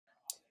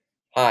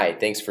Hi,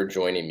 thanks for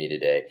joining me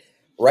today.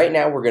 Right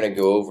now, we're going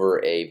to go over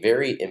a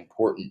very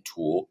important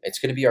tool. It's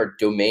going to be our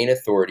domain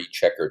authority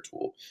checker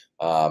tool.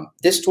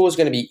 This tool is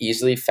going to be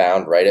easily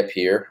found right up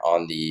here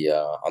on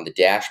the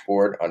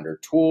dashboard under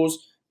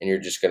Tools, and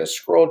you're just going to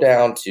scroll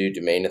down to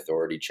Domain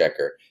Authority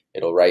Checker.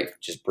 It'll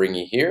just bring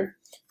you here.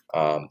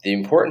 The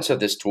importance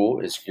of this tool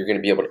is you're going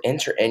to be able to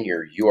enter in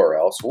your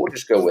URL. So we'll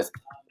just go with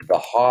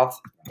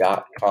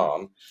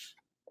thehoth.com,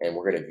 and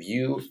we're going to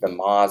view the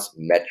Moz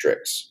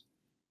metrics.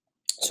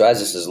 So as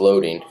this is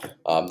loading,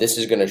 this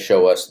is going to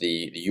show us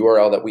the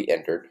URL that we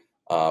entered,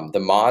 the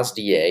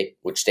MOZDA,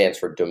 which stands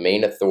for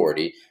Domain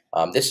Authority.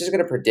 This is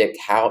going to predict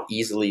how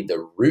easily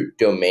the root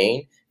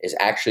domain is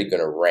actually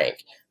going to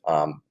rank.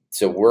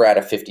 So we're at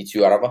a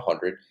 52 out of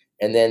 100.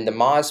 And then the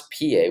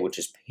MOZPA, which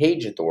is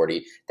Page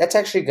Authority, that's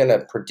actually going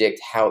to predict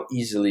how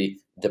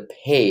easily the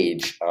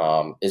page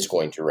is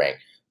going to rank.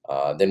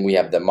 Then we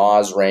have the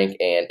Moz rank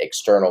and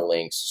external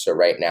links. So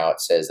right now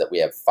it says that we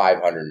have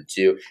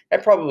 502. I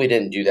probably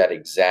didn't do that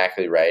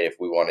exactly right. If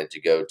we wanted to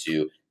go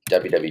to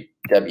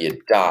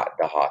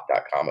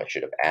www.thehoth.com, I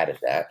should have added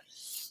that.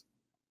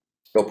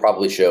 It'll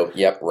probably show,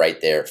 yep,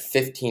 right there,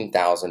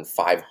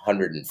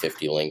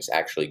 15,550 links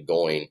actually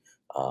going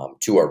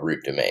to our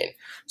root domain.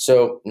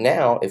 So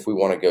now if we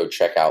want to go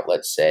check out,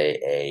 let's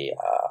say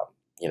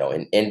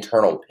an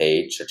internal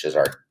page such as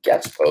our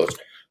guest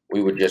post,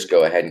 we would just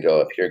go ahead and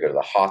go up here, go to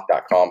the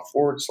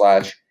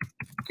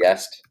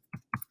hoth.com/guest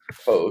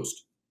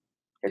post,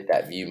 hit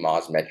that view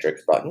Moz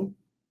metrics button.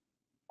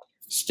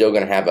 Still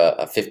going to have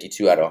a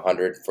 52 out of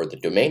 100 for the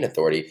domain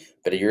authority,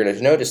 but you're going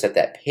to notice that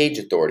that page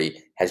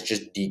authority has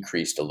just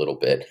decreased a little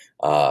bit,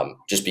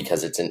 just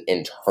because it's an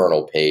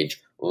internal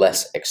page,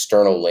 less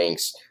external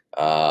links,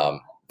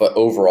 but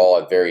overall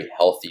a very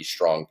healthy,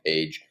 strong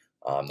page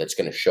that's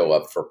going to show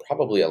up for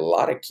probably a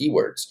lot of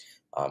keywords.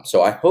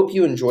 So I hope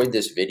you enjoyed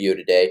this video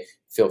today.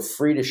 Feel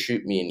free to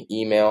shoot me an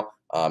email,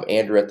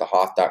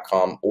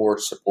 Andrew@thehoth.com, or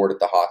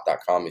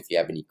support@thehoth.com if you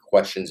have any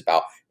questions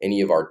about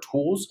any of our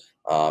tools.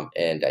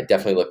 And I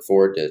definitely look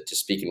forward to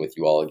speaking with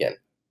you all again.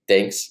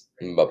 Thanks.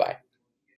 Bye-bye.